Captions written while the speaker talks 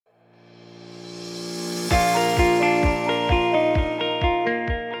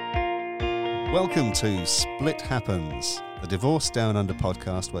Welcome to Split Happens, the Divorce Down Under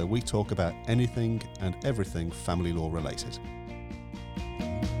podcast where we talk about anything and everything family law related.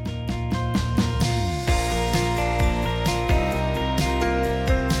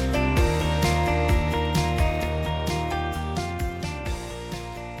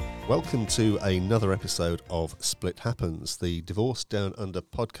 Welcome to another episode of Split Happens, the Divorce Down Under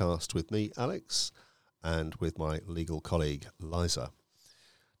podcast with me, Alex, and with my legal colleague, Liza.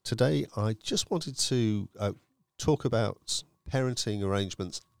 Today, I just wanted to talk about parenting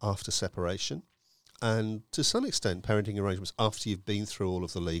arrangements after separation, and to some extent, parenting arrangements after you've been through all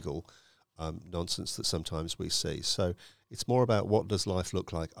of the legal nonsense that sometimes we see. So it's more about what does life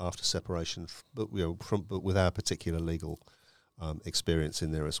look like after separation, but with our particular legal experience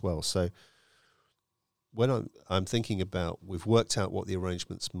in there as well. So when I'm thinking about, we've worked out what the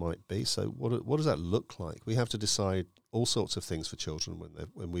arrangements might be. So what does that look like? We have to decide all sorts of things for children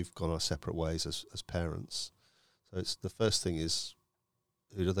when we've gone our separate ways as parents. So it's the first thing is,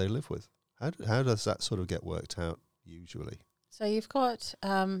 who do they live with? How does that sort of get worked out usually? So you've got,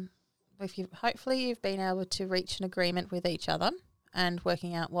 hopefully you've been able to reach an agreement with each other and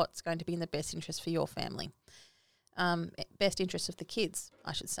working out what's going to be in the best interest for your family. Best interest of the kids,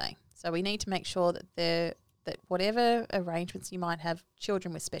 I should say. So we need to make sure that whatever arrangements you might have,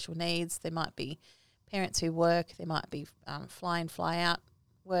 children with special needs, there might be parents who work, there might be fly in, fly out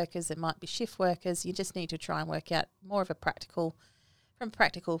workers, there might be shift workers. You just need to try and work out more of from a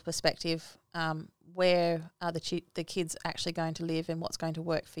practical perspective, where are the kids actually going to live and what's going to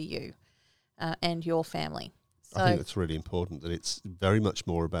work for you and your family. So, I think it's really important that it's very much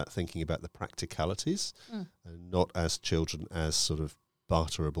more about thinking about the practicalities and not as children as sort of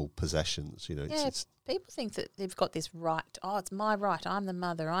barterable possessions. You know, it's people think that they've got this right. Oh, it's my right. I'm the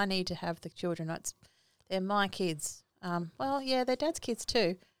mother. I need to have the children. They're my kids. Well, yeah, they're dad's kids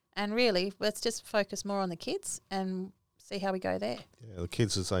too. And really, let's just focus more on the kids and see how we go there. Yeah, the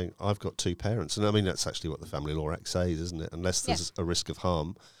kids are saying, I've got two parents. And I mean, that's actually what the Family Law Act says, isn't it? Unless there's a risk of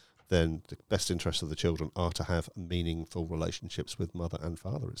harm, then the best interests of the children are to have meaningful relationships with mother and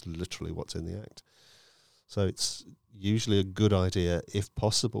father. It's literally what's in the Act. So it's usually a good idea, if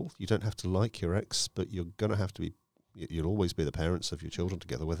possible. You don't have to like your ex, but you're going to have to be, you'll always be the parents of your children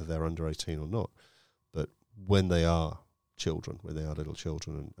together, whether they're under 18 or not. But when they are children, when they are little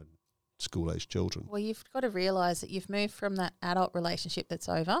children and school-aged children. Well, you've got to realise that you've moved from that adult relationship that's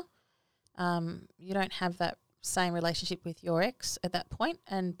over. You don't have that same relationship with your ex at that point,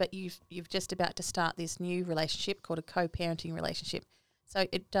 but you've just about to start this new relationship called a co-parenting relationship. So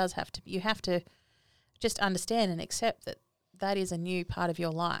you have to just understand and accept that is a new part of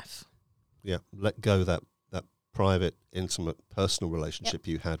your life. Yeah, let go that private, intimate, personal relationship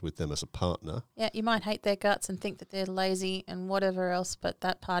you had with them as a partner. Yeah, you might hate their guts and think that they're lazy and whatever else, but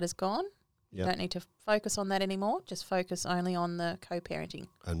that part is gone. You don't need to focus on that anymore. Just focus only on the co-parenting.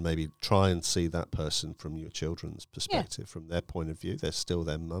 And maybe try and see that person from your children's perspective, from their point of view. They're still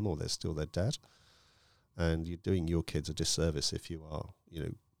their mum or they're still their dad. And you're doing your kids a disservice if you are,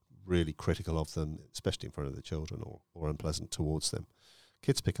 really critical of them, especially in front of the children, or unpleasant towards them.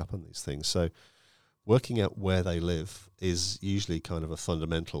 Kids pick up on these things. So working out where they live is usually kind of a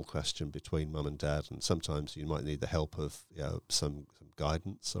fundamental question between mum and dad, and sometimes you might need the help of some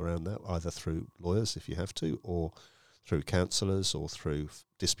guidance around that, either through lawyers if you have to, or through counsellors, or through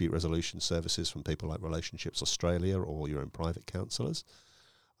dispute resolution services from people like Relationships Australia or your own private counsellors.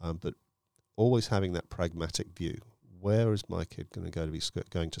 But always having that pragmatic view. Where is my kid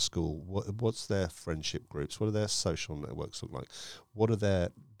going to school? What's their friendship groups? What do their social networks look like? What are their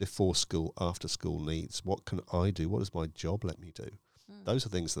before school, after school needs? What can I do? What does my job let me do? Those are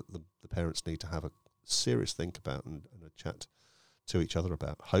things that the parents need to have a serious think about and a chat to each other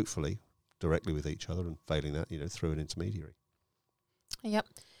about, hopefully directly with each other, and failing that, through an intermediary. Yep.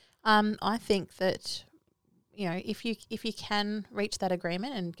 I think that, if you can reach that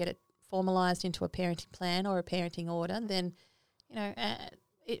agreement and get it formalised into a parenting plan or a parenting order, then,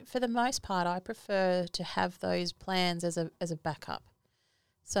 for the most part, I prefer to have those plans as a backup.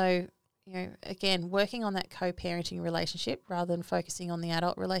 So, again, working on that co-parenting relationship rather than focusing on the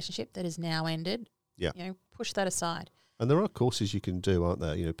adult relationship that is now ended. Yeah. Push that aside. And there are courses you can do, aren't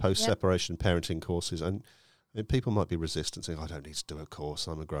there? Post-separation parenting courses. And people might be resistant, saying, I don't need to do a course,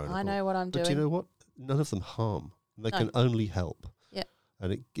 I'm a grown-up. I know what I'm doing. But you know what? None of them harm. They can only help. Yeah.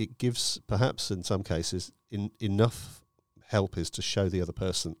 And it gives, perhaps in some cases, enough help is to show the other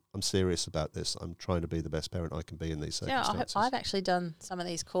person, I'm serious about this. I'm trying to be the best parent I can be in these circumstances. I've actually done some of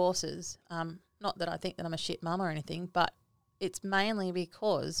these courses. Not that I think that I'm a shit mum or anything, but it's mainly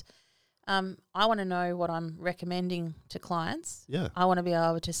because I want to know what I'm recommending to clients. Yeah. I want to be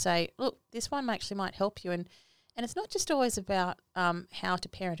able to say, look, this one actually might help you. And it's not just always about how to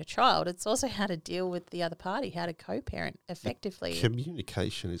parent a child. It's also how to deal with the other party, how to co-parent effectively.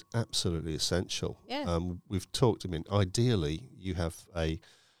 Communication is absolutely essential. Yeah. We've talked, ideally you have a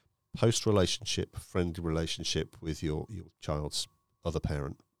post-relationship, friendly relationship with your child's other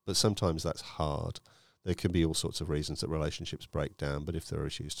parent, but sometimes that's hard. There can be all sorts of reasons that relationships break down, but if there are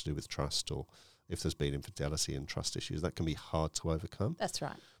issues to do with trust or if there's been infidelity and trust issues, that can be hard to overcome. That's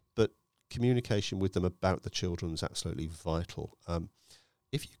right. But communication with them about the children is absolutely vital.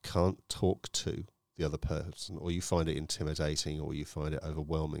 If you can't talk to the other person, or you find it intimidating, or you find it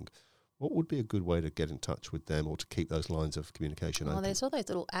overwhelming, what would be a good way to get in touch with them or to keep those lines of communication open? There's all those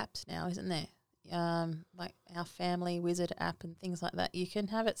little apps now, isn't there? Like our Family Wizard app and things like that. You can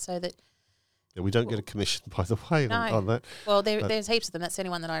have it so that... Yeah, we don't get a commission, by the way, on that. Well, there's heaps of them. That's the only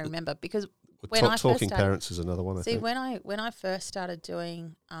one that I remember, because when I Talking Parents is another one, I think. when I first started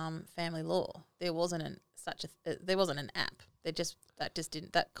doing family law, there wasn't an app.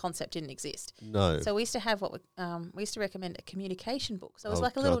 That concept didn't exist. No. So we used to have we used to recommend a communication book. So it was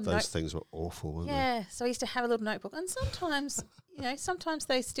like a God, little those things were awful, weren't they? Yeah. So we used to have a little notebook, and sometimes sometimes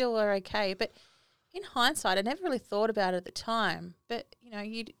they still were okay, but in hindsight, I never really thought about it at the time. But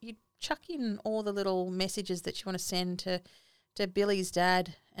you'd chuck in all the little messages that you want to send to Billy's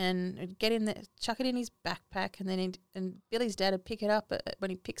dad, and chuck it in his backpack, and then Billy's dad would pick it up when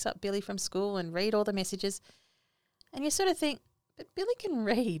he picks up Billy from school and read all the messages. And you sort of think, but Billy can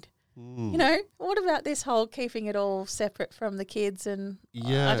read. What about this whole keeping it all separate from the kids? And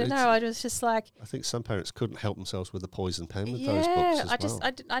I don't know. I was just like, I think some parents couldn't help themselves with the poison pen with those books as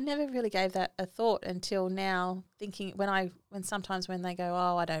well. I never really gave that a thought until now. Thinking when sometimes when they go,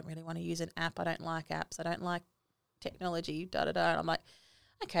 I don't really want to use an app. I don't like apps. I don't like technology. And I'm like,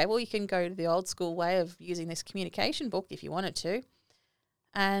 okay, well, you can go to the old school way of using this communication book if you wanted to.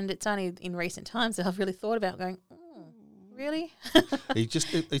 And it's only in recent times that I've really thought about going, really?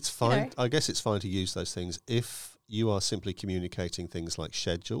 It's fine. I guess it's fine to use those things if you are simply communicating things like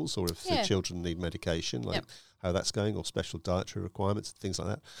schedules, or if the children need medication, like how that's going, or special dietary requirements, things like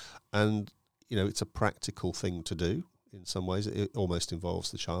that. And, it's a practical thing to do in some ways. It almost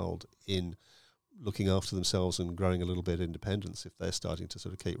involves the child in looking after themselves and growing a little bit of independence if they're starting to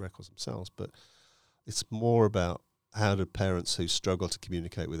sort of keep records themselves. But it's more about how do parents who struggle to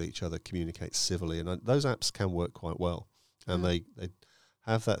communicate with each other communicate civilly. And those apps can work quite well. And they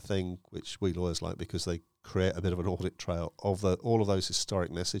have that thing which we lawyers like, because they create a bit of an audit trail of all of those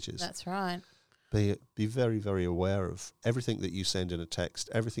historic messages. That's right. Be very, very aware of everything that you send in a text,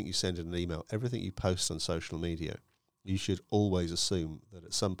 everything you send in an email, everything you post on social media. You should always assume that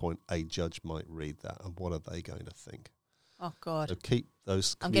at some point a judge might read that, and what are they going to think? Oh God! So keep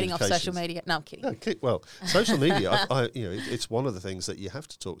those. I'm getting off social media. No, I'm kidding. No, social media. It's one of the things that you have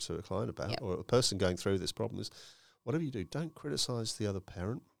to talk to a client about, or a person going through this problem. Is whatever you do, don't criticise the other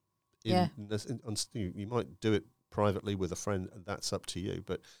parent. You might do it privately with a friend, and that's up to you.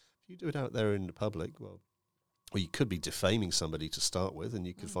 But if you do it out there in the public, well, you could be defaming somebody to start with, and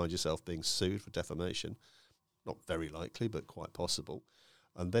you could find yourself being sued for defamation. Not very likely, but quite possible.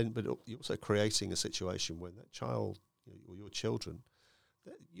 And then, but you're also creating a situation when that child or your children,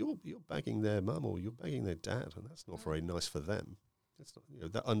 you're bagging their mum or you're bagging their dad, and that's not very nice for them. It's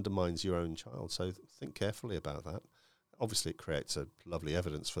not, that undermines your own child. So think carefully about that. Obviously, it creates a lovely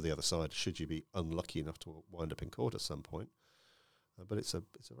evidence for the other side, should you be unlucky enough to wind up in court at some point. But it's a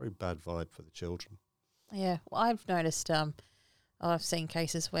very bad vibe for the children. Yeah, well, I've noticed. I've seen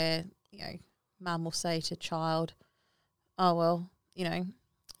cases where mum will say to child, "Oh well,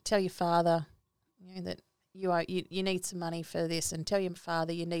 tell your father, that you need some money for this, and tell your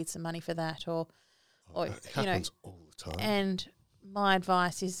father you need some money for that," or it happens all the time. And my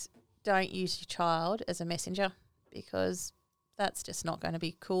advice is, don't use your child as a messenger, because that's just not going to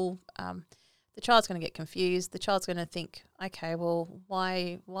be cool. The child's going to get confused. The child's going to think, okay, well,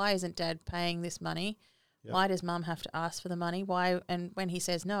 why isn't dad paying this money? Yep. Why does mum have to ask for the money? Why? And when he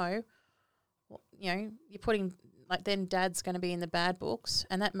says no, you're putting, then dad's going to be in the bad books,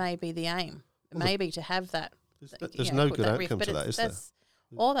 and that may be the aim. Maybe to have that. There's no good outcome to that, is there?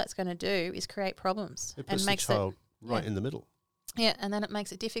 All that's going to do is create problems. It puts the child right in the middle. Yeah, and then it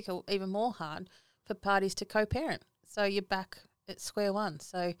makes it difficult, even more hard, for parties to co-parent. So you're back at square one.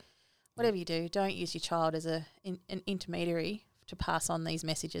 So whatever you do, don't use your child as an intermediary to pass on these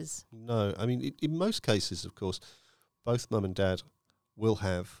messages. No, in most cases, of course, both mum and dad will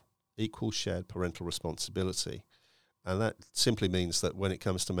have equal shared parental responsibility. And that simply means that when it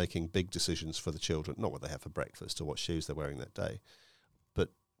comes to making big decisions for the children, not what they have for breakfast or what shoes they're wearing that day, but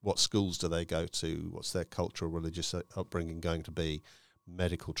what schools do they go to, what's their cultural, religious upbringing going to be,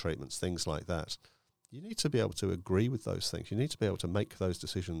 medical treatments, things like that. You need to be able to agree with those things. You need to be able to make those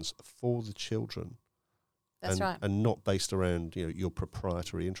decisions for the children. That's right. And not based around your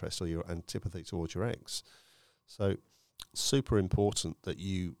proprietary interest or your antipathy towards your ex. So super important that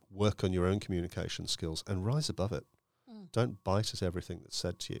you work on your own communication skills and rise above it. Don't bite at everything that's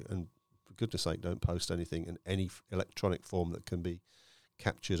said to you. And for goodness sake, don't post anything in any electronic form that can be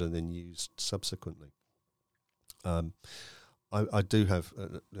captured and then used subsequently. I do have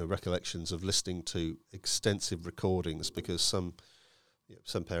recollections of listening to extensive recordings because some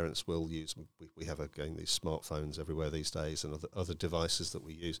parents will use. We have again these smartphones everywhere these days and other devices that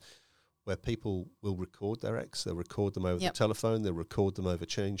we use, where people will record their ex. They'll record them over the telephone. They'll record them over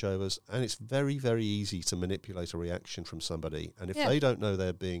changeovers, and it's very, very easy to manipulate a reaction from somebody. And if they don't know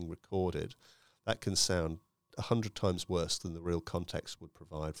they're being recorded, that can sound 100 times worse than the real context would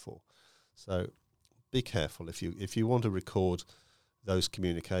provide for. So be careful. If you want to record those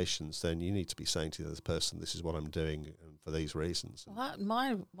communications, then you need to be saying to the other person, this is what I'm doing and for these reasons. Well,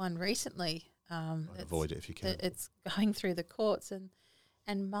 my one recently, avoid it if you can. It's going through the courts,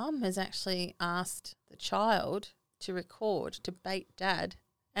 and mum has actually asked the child to record, to bait dad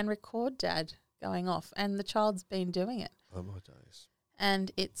and record dad going off, and the child's been doing it. Oh my days.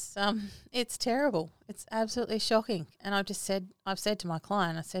 And it's terrible. It's absolutely shocking. And I've said to my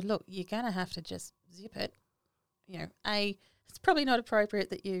client, I said, look, you're going to have to just zip it. It's probably not appropriate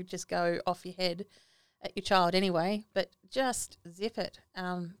that you just go off your head at your child anyway, but just zip it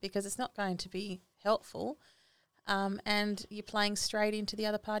because it's not going to be helpful and you're playing straight into the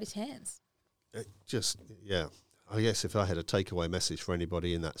other party's hands. I guess if I had a takeaway message for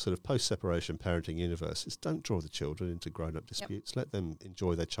anybody in that sort of post-separation parenting universe, is don't draw the children into grown-up disputes. Let them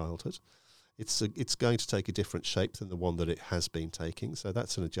enjoy their childhood. It's going to take a different shape than the one that it has been taking, so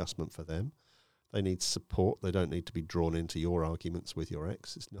that's an adjustment for them. They need support. They don't need to be drawn into your arguments with your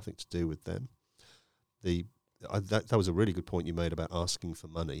ex. It's nothing to do with them. That was a really good point you made about asking for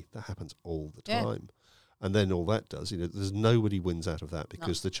money. That happens all the time. And then all that does, there's nobody wins out of that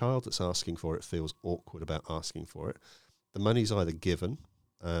because the child that's asking for it feels awkward about asking for it. The money's either given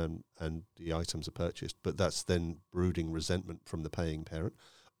and the items are purchased, but that's then brooding resentment from the paying parent,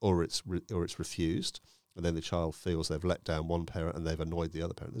 or it's refused, and then the child feels they've let down one parent and they've annoyed the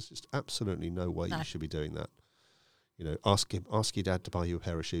other parent. There's just absolutely no way you should be doing that. Ask your dad to buy you a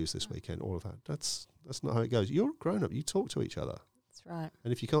pair of shoes this weekend. All of that. That's not how it goes. You're a grown up. You talk to each other. That's right.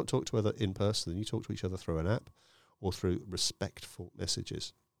 And if you can't talk to other in person, then you talk to each other through an app or through respectful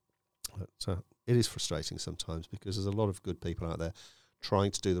messages. But it is frustrating sometimes because there's a lot of good people out there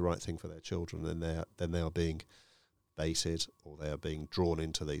trying to do the right thing for their children, and then they are being baited or they are being drawn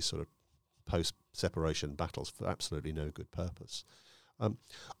into these sort of post-separation battles for absolutely no good purpose.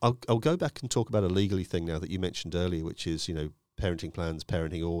 I'll go back and talk about a legally thing now that you mentioned earlier, which is parenting plans,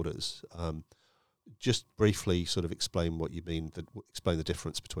 parenting orders. Just briefly sort of explain what you mean, explain the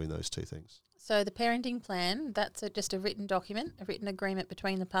difference between those two things. So the parenting plan, that's just a written document, a written agreement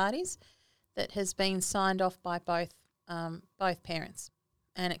between the parties that has been signed off by both parents.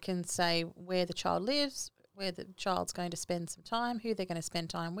 And it can say where the child lives, where the child's going to spend some time, who they're going to spend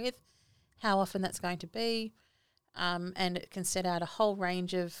time with, how often that's going to be, and it can set out a whole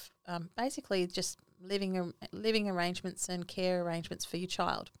range of basically just living arrangements and care arrangements for your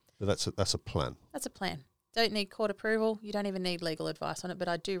child. So that's a plan. That's a plan. Don't need court approval. You don't even need legal advice on it, but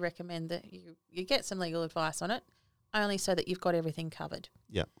I do recommend that you get some legal advice on it, only so that you've got everything covered.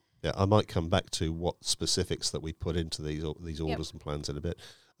 Yeah. Yeah, I might come back to what specifics that we put into these orders and plans in a bit.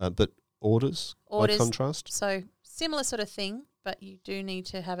 But orders, by contrast? So similar sort of thing, but you do need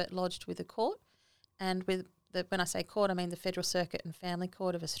to have it lodged with the court. And when I say court, I mean the Federal Circuit and Family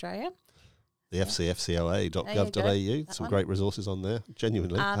Court of Australia. The fcfcoa.gov.au. Some great resources on there.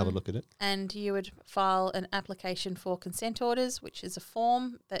 Genuinely, have a look at it. And you would file an application for consent orders, which is a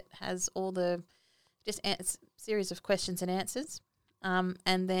form that has all the series of questions and answers.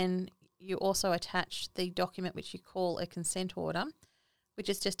 And then you also attach the document which you call a consent order, which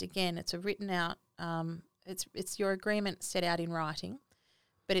is just, again, it's a written out, it's your agreement set out in writing,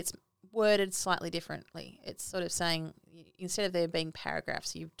 but it's worded slightly differently. It's sort of saying, instead of there being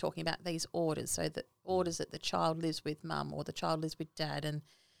paragraphs, you're talking about these orders, so the orders that the child lives with mum or the child lives with dad. And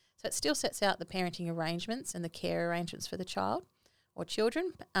so it still sets out the parenting arrangements and the care arrangements for the child or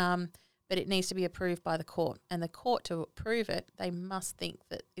children, but it needs to be approved by the court. And the court, to approve it, they must think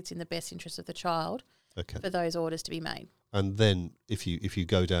that it's in the best interest of the child for those orders to be made. And then if you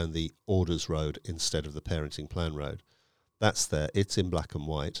go down the orders road instead of the parenting plan road, that's there. It's in black and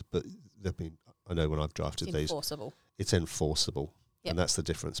white, but I know when I've drafted it's enforceable. It's enforceable. Yep. And that's the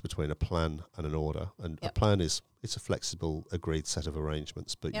difference between a plan and an order. And Yep. a plan it's a flexible, agreed set of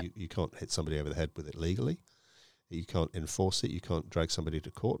arrangements, but Yep. you can't hit somebody over the head with it legally. You can't enforce it. You can't drag somebody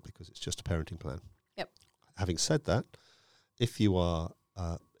to court because it's just a parenting plan. Yep. Having said that, if you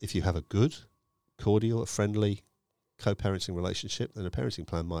have a good, cordial, friendly co-parenting relationship, then a parenting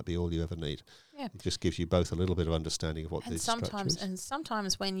plan might be all you ever need. Yeah. It just gives you both a little bit of understanding of what the structure is. And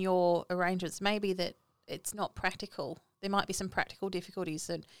sometimes when your arrangements maybe that it's not practical, there might be some practical difficulties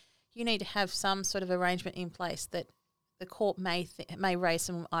that you need to have some sort of arrangement in place that the court may raise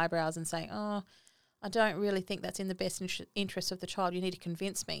some eyebrows and say, oh, I don't really think that's in the best interest of the child. You need to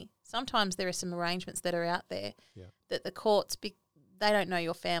convince me. Sometimes there are some arrangements that are out there that the courts, they don't know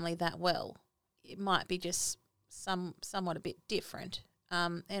your family that well. It might be just somewhat a bit different.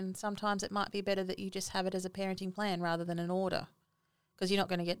 And sometimes it might be better that you just have it as a parenting plan rather than an order, because you're not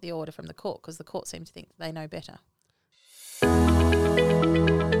going to get the order from the court because the court seems to think that they know better.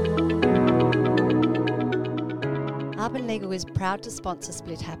 Arbonne Legal is proud to sponsor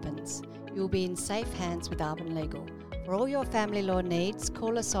Split Happens. You will be in safe hands with Arbonne Legal. For all your family law needs,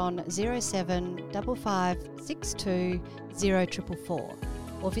 call us on 0755 62 0444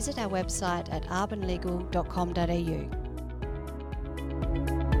 or visit our website at arbonnelegal.com.au.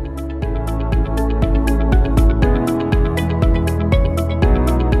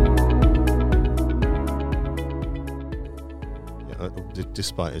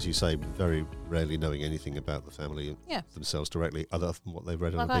 Despite, as you say, very rarely knowing anything about the family themselves directly, other than what they've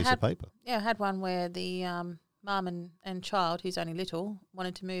read on a piece of paper. Yeah, I had one where the mum and child, who's only little,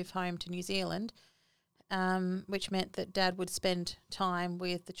 wanted to move home to New Zealand, which meant that Dad would spend time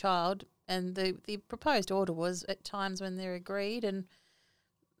with the child. And the proposed order was at times when they're agreed, and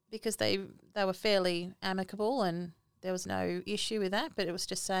because they were fairly amicable and there was no issue with that, but it was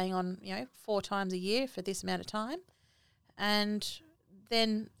just saying on 4 times a year for this amount of time. And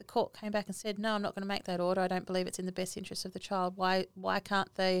then the court came back and said, no, I'm not going to make that order. I don't believe it's in the best interest of the child. Why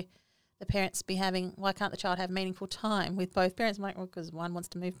can't the parents why can't the child have meaningful time with both parents? I'm like, well, because one wants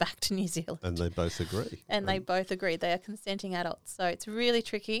to move back to New Zealand. And they both agree. And they both agree. They are consenting adults. So it's really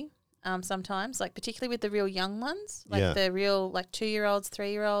tricky sometimes, like particularly with the real young ones, like the real 2-year-olds,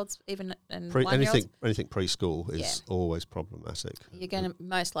 3-year-olds, even and 1-year-olds. Anything preschool is always problematic. You're going to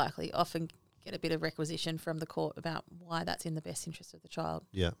most likely often get a bit of requisition from the court about why that's in the best interest of the child.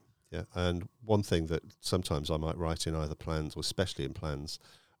 Yeah. And one thing that sometimes I might write in either plans, or especially in plans,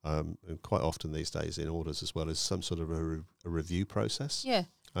 and quite often these days in orders as well, is some sort of a review process. Yeah.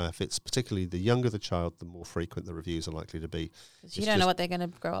 If it's particularly the younger the child, the more frequent the reviews are likely to be. You don't know what they're going to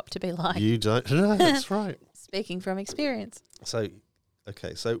grow up to be like. You don't know, that's right. Speaking from experience. So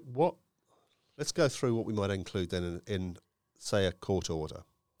let's go through what we might include then in say, a court order.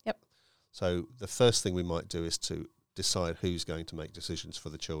 Yep. So the first thing we might do is to decide who's going to make decisions for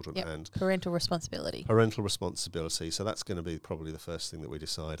the children and parental responsibility. So that's going to be probably the first thing that we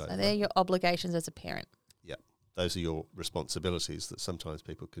decide. So they're your obligations as a parent. Yeah. Those are your responsibilities that sometimes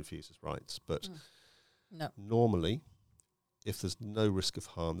people confuse as rights. But normally, if there's no risk of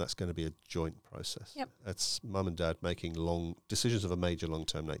harm, that's going to be a joint process. Yep. That's mum and dad making decisions of a major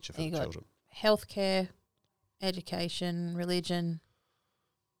long-term nature for the children. Healthcare, education, religion,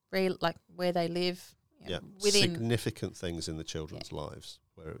 where they live. Significant things in the children's lives,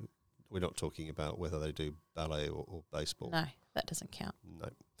 where we're not talking about whether they do ballet or baseball. No, that doesn't count. No.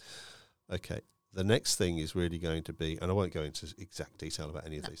 Okay. The next thing is really going to be, and I won't go into exact detail about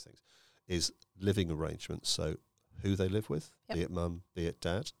any of these things, is living arrangements. So who they live with, be it mum, be it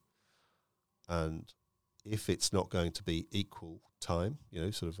dad. And if it's not going to be equal time,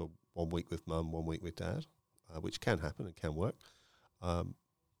 sort of 1 week with mum, 1 week with dad, which can happen and can work,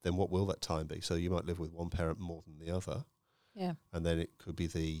 then what will that time be? So you might live with one parent more than the other. Yeah. And then it could be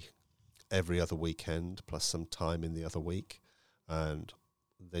the every other weekend plus some time in the other week. And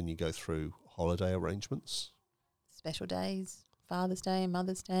then you go through holiday arrangements. Special days, Father's Day,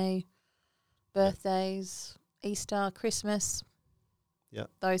 Mother's Day, birthdays, Easter, Christmas. Yeah.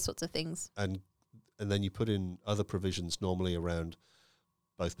 Those sorts of things. And then you put in other provisions normally around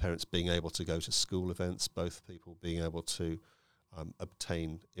both parents being able to go to school events, both people being able to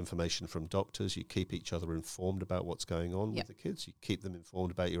obtain information from doctors. You keep each other informed about what's going on with the kids. You keep them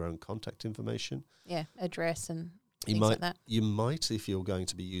informed about your own contact information. Yeah, address and things like that. You might, if you're going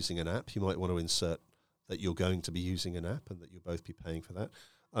to be using an app, you might want to insert that you're going to be using an app and that you'll both be paying for that.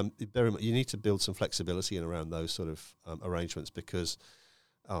 You need to build some flexibility in around those sort of arrangements, because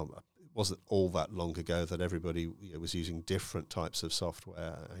it wasn't all that long ago that everybody was using different types of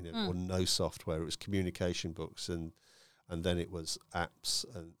software, or no software. It was communication books and then it was apps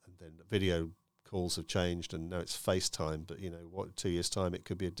and then video calls have changed and now it's FaceTime, but 2 years' time it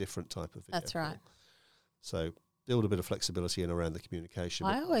could be a different type of video. That's right. call. So build a bit of flexibility in around the communication.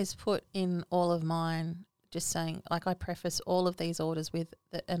 I always put in all of mine just saying, like I preface all of these orders with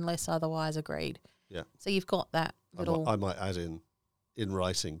unless otherwise agreed. Yeah. So you've got that little... I might add in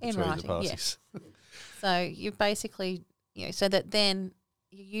writing between the parties. Yeah. So you basically, so that then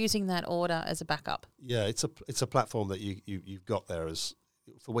you're using that order as a backup. Yeah, it's a platform that you've got there as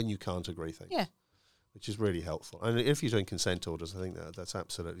for when you can't agree things. Yeah. Which is really helpful. And if you're doing consent orders, I think that's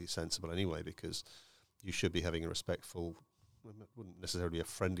absolutely sensible anyway, because you should be having a respectful, wouldn't necessarily be a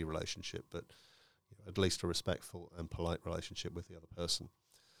friendly relationship, but at least a respectful and polite relationship with the other person.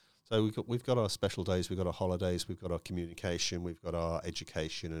 So we've got our special days, we've got our holidays, we've got our communication, we've got our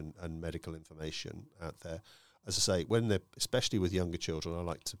education and medical information out there. As I say, especially with younger children, I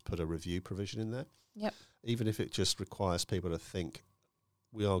like to put a review provision in there. Yep. Even if it just requires people to think,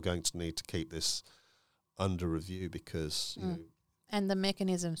 we are going to need to keep this under review because and the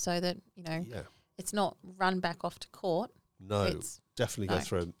mechanism so that it's not run back off to court. No, definitely go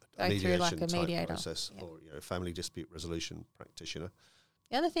through a mediation like a mediator process or a family dispute resolution practitioner.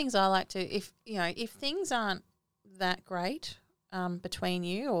 The other things I like to, if things aren't that great between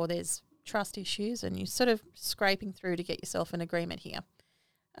you, or there's trust issues and you're sort of scraping through to get yourself an agreement here,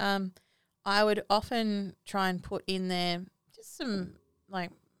 I would often try and put in there just some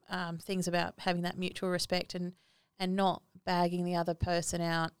things about having that mutual respect and not bagging the other person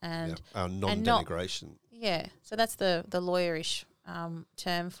out and our non-denigration. So that's the lawyerish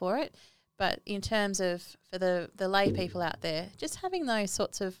term for it. But in terms of for the lay people out there, just having those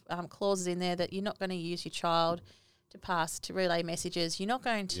sorts of clauses in there that you're not going to use your child to relay messages. You're not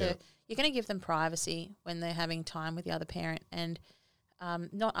going to you're going to give them privacy when they're having time with the other parent and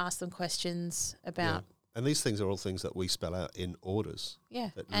not ask them questions about. Yeah. And these things are all things that we spell out in orders. Yeah.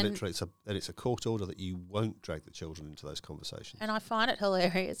 That literally it's a court order that you won't drag the children into those conversations. And I find it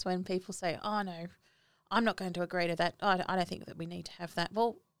hilarious when people say, oh, no, I'm not going to agree to that. I don't think that we need to have that.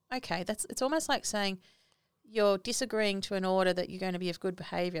 Well, okay, it's almost like saying you're disagreeing to an order that you're going to be of good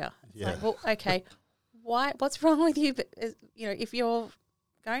behaviour. It's like, well, okay, what's wrong with you? But, if you're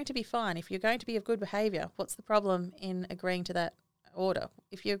going to be fine, if you're going to be of good behaviour, what's the problem in agreeing to that order?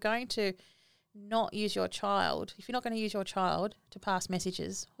 If you're going to not use your child, if you're not going to use your child to pass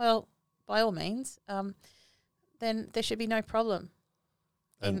messages, well, by all means, then there should be no problem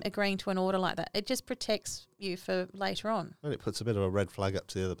in agreeing to an order like that. It just protects you for later on. And it puts a bit of a red flag up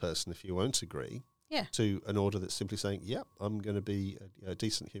to the other person if you won't agree to an order that's simply saying, I'm going to be a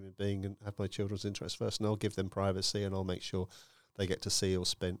decent human being and have my children's interests first, and I'll give them privacy and I'll make sure they get to see or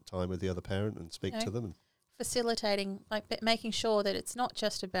spend time with the other parent and speak to them. Facilitating, making sure that it's not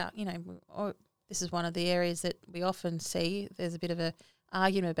just about, this is one of the areas that we often see there's a bit of a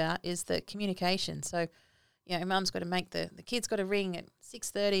argument about is the communication. So, mum's got to make the kid's got to ring at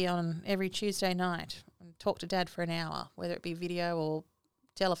 6:30 on every Tuesday night and talk to dad for an hour, whether it be video or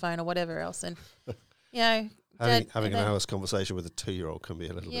telephone or whatever else. And, having an hour's conversation with a 2-year-old can be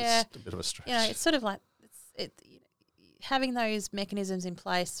a little bit of a stretch. It's sort of like having those mechanisms in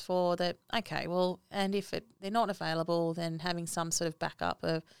place for the, okay, well, and if they're not available, then having some sort of backup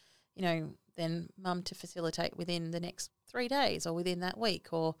of, then mum to facilitate within the next 3 days or within that week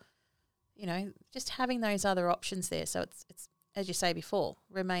or, just having those other options there. So it's as you say before,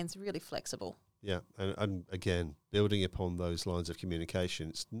 remains really flexible. Yeah, and again, building upon those lines of communication,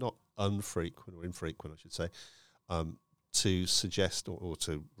 it's not infrequent, I should say, to suggest or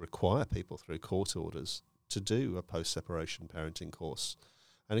to require people through court orders to do a post-separation parenting course.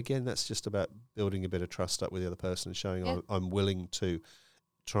 And again, that's just about building a bit of trust up with the other person and showing I'm willing to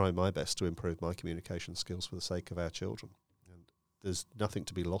try my best to improve my communication skills for the sake of our children. And there's nothing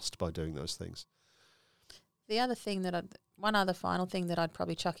to be lost by doing those things. The other thing one other final thing that I'd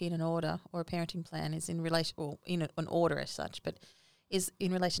probably chuck in an order or a parenting plan is in relation, or in an order as such, but is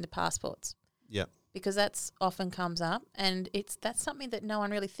in relation to passports. Yeah. Because that's often comes up, and that's something that no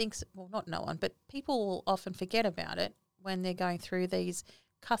one really thinks. Well, not no one, but people will often forget about it when they're going through these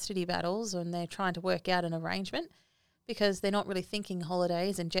custody battles and they're trying to work out an arrangement, because they're not really thinking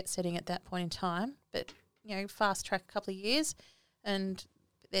holidays and jet setting at that point in time. But fast track a couple of years, and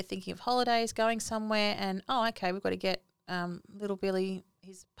they're thinking of holidays, going somewhere, and okay, we've got to get little Billy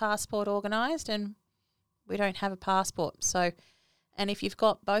his passport organised, and we don't have a passport, so. And if you've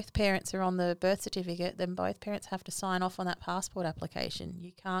got both parents are on the birth certificate, then both parents have to sign off on that passport application.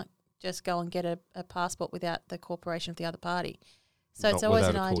 You can't just go and get a passport without the cooperation of the other party. So it's always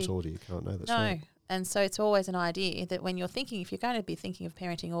an idea. Without a court order, you can't know. That's right. And so it's always an idea that when you're thinking, if you're going to be thinking of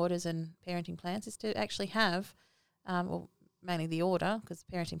parenting orders and parenting plans, is to actually have, mainly the order, because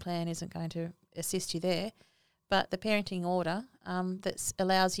the parenting plan isn't going to assist you there. But the parenting order that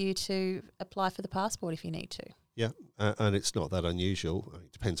allows you to apply for the passport if you need to. Yeah, and it's not that unusual.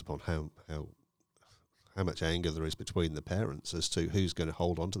 It depends upon how much anger there is between the parents as to who's going to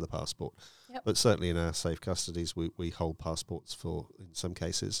hold on to the passport. Yep. But certainly in our safe custodies, we hold passports for, in some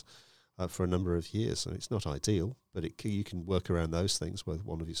cases, for a number of years. And it's not ideal, but you can work around those things where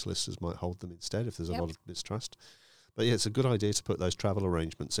one of your solicitors might hold them instead if there's a lot of mistrust. But yeah, it's a good idea to put those travel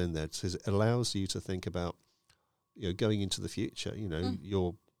arrangements in there because it allows you to think about, going into the future.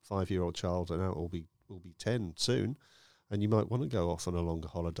 Your 5-year-old child now will be 10 soon, and you might want to go off on a longer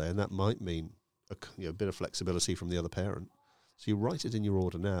holiday, and that might mean a bit of flexibility from the other parent. So you write it in your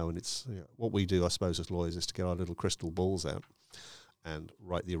order now, and it's what we do, I suppose, as lawyers, is to get our little crystal balls out and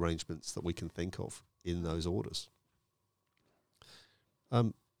write the arrangements that we can think of in those orders.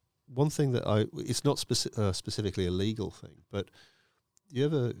 One thing that it's not specifically a legal thing, but do you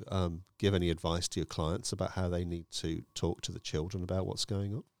ever give any advice to your clients about how they need to talk to the children about what's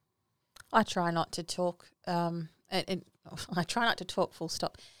going on? I try not to talk. I try not to talk full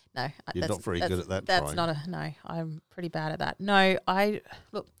stop. No, you're not very good at that. That's not no. I'm pretty bad at that. No, I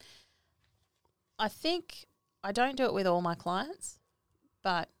think I don't do it with all my clients,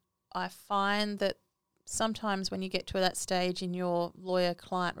 but I find that sometimes when you get to that stage in your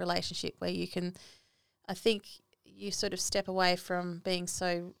lawyer-client relationship where I think you sort of step away from being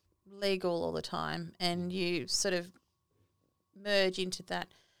so legal all the time and you sort of merge into that.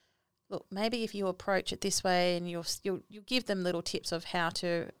 Look, maybe if you approach it this way and you'll give them little tips of how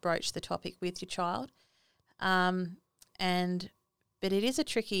to broach the topic with your child, but it is a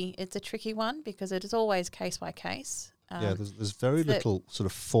tricky one because it is always case by case. There's very little sort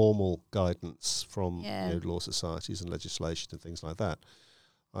of formal guidance from law societies and legislation and things like that.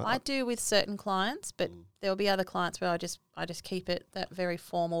 I do with certain clients, but there'll be other clients where I just keep it that very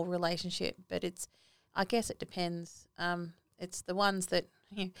formal relationship. But I guess it depends. It's the ones that,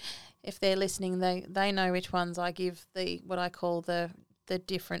 if they're listening, they know which ones I give what I call the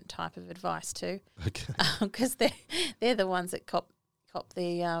different type of advice to. Okay. Because they're the ones that cop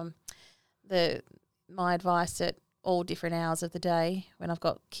my advice at all different hours of the day when I've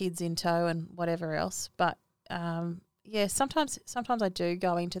got kids in tow and whatever else. But sometimes I do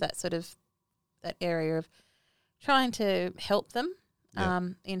go into that sort of that area of trying to help them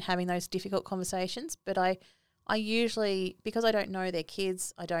in having those difficult conversations. But I usually, because I don't know their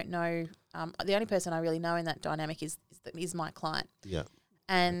kids, I don't know, the only person I really know in that dynamic is my client. Yeah.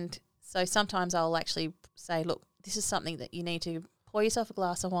 And so sometimes I'll actually say, look, this is something that you need to pour yourself a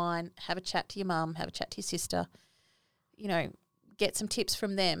glass of wine, have a chat to your mum, have a chat to your sister, get some tips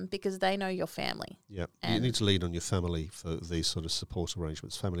from them because they know your family. Yeah, you need to lean on your family for these sort of support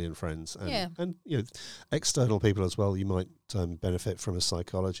arrangements, family and friends, and external people as well. You might benefit from a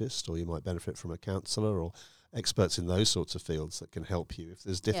psychologist, or you might benefit from a counsellor, or experts in those sorts of fields that can help you if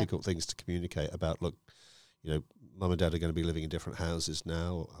there's difficult things to communicate about. Look, mum and dad are going to be living in different houses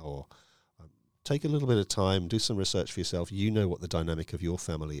now, or take a little bit of time, do some research for yourself. You know what the dynamic of your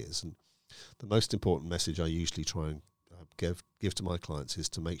family is, and the most important message I usually try and give to my clients is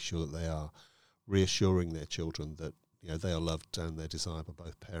to make sure that they are reassuring their children that they are loved and they're desired by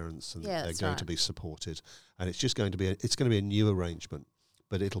both parents, and they're going to be supported. And it's just going to be a new arrangement,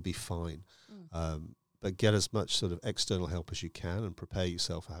 but it'll be fine. But get as much sort of external help as you can, and prepare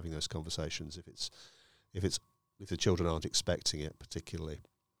yourself for having those conversations. If the children aren't expecting it particularly,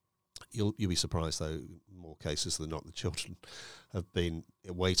 you'll be surprised though. More cases than not, the children have been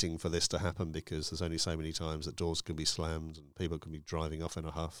waiting for this to happen because there's only so many times that doors can be slammed and people can be driving off in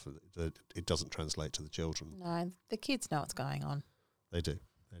a huff. It doesn't translate to the children. No, the kids know what's going on. They do,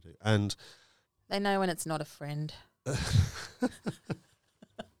 and they know when it's not a friend.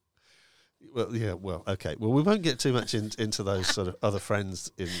 Okay. Well, we won't get too much into those sort of other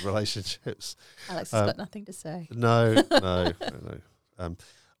friends in relationships. Alex has got nothing to say. No.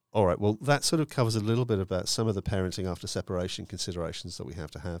 All right, well, that sort of covers a little bit about some of the parenting after separation considerations that we have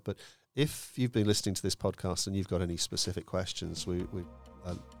to have. But if you've been listening to this podcast and you've got any specific questions, we'd be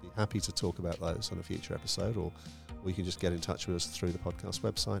happy to talk about those on a future episode, or you can just get in touch with us through the podcast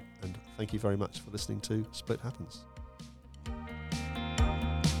website. And thank you very much for listening to Split Happens.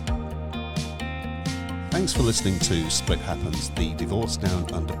 Thanks for listening to Split Happens, the Divorce Down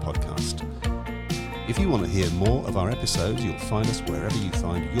Under podcast. If you want to hear more of our episodes, you'll find us wherever you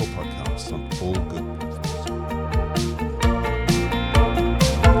find your podcasts on all good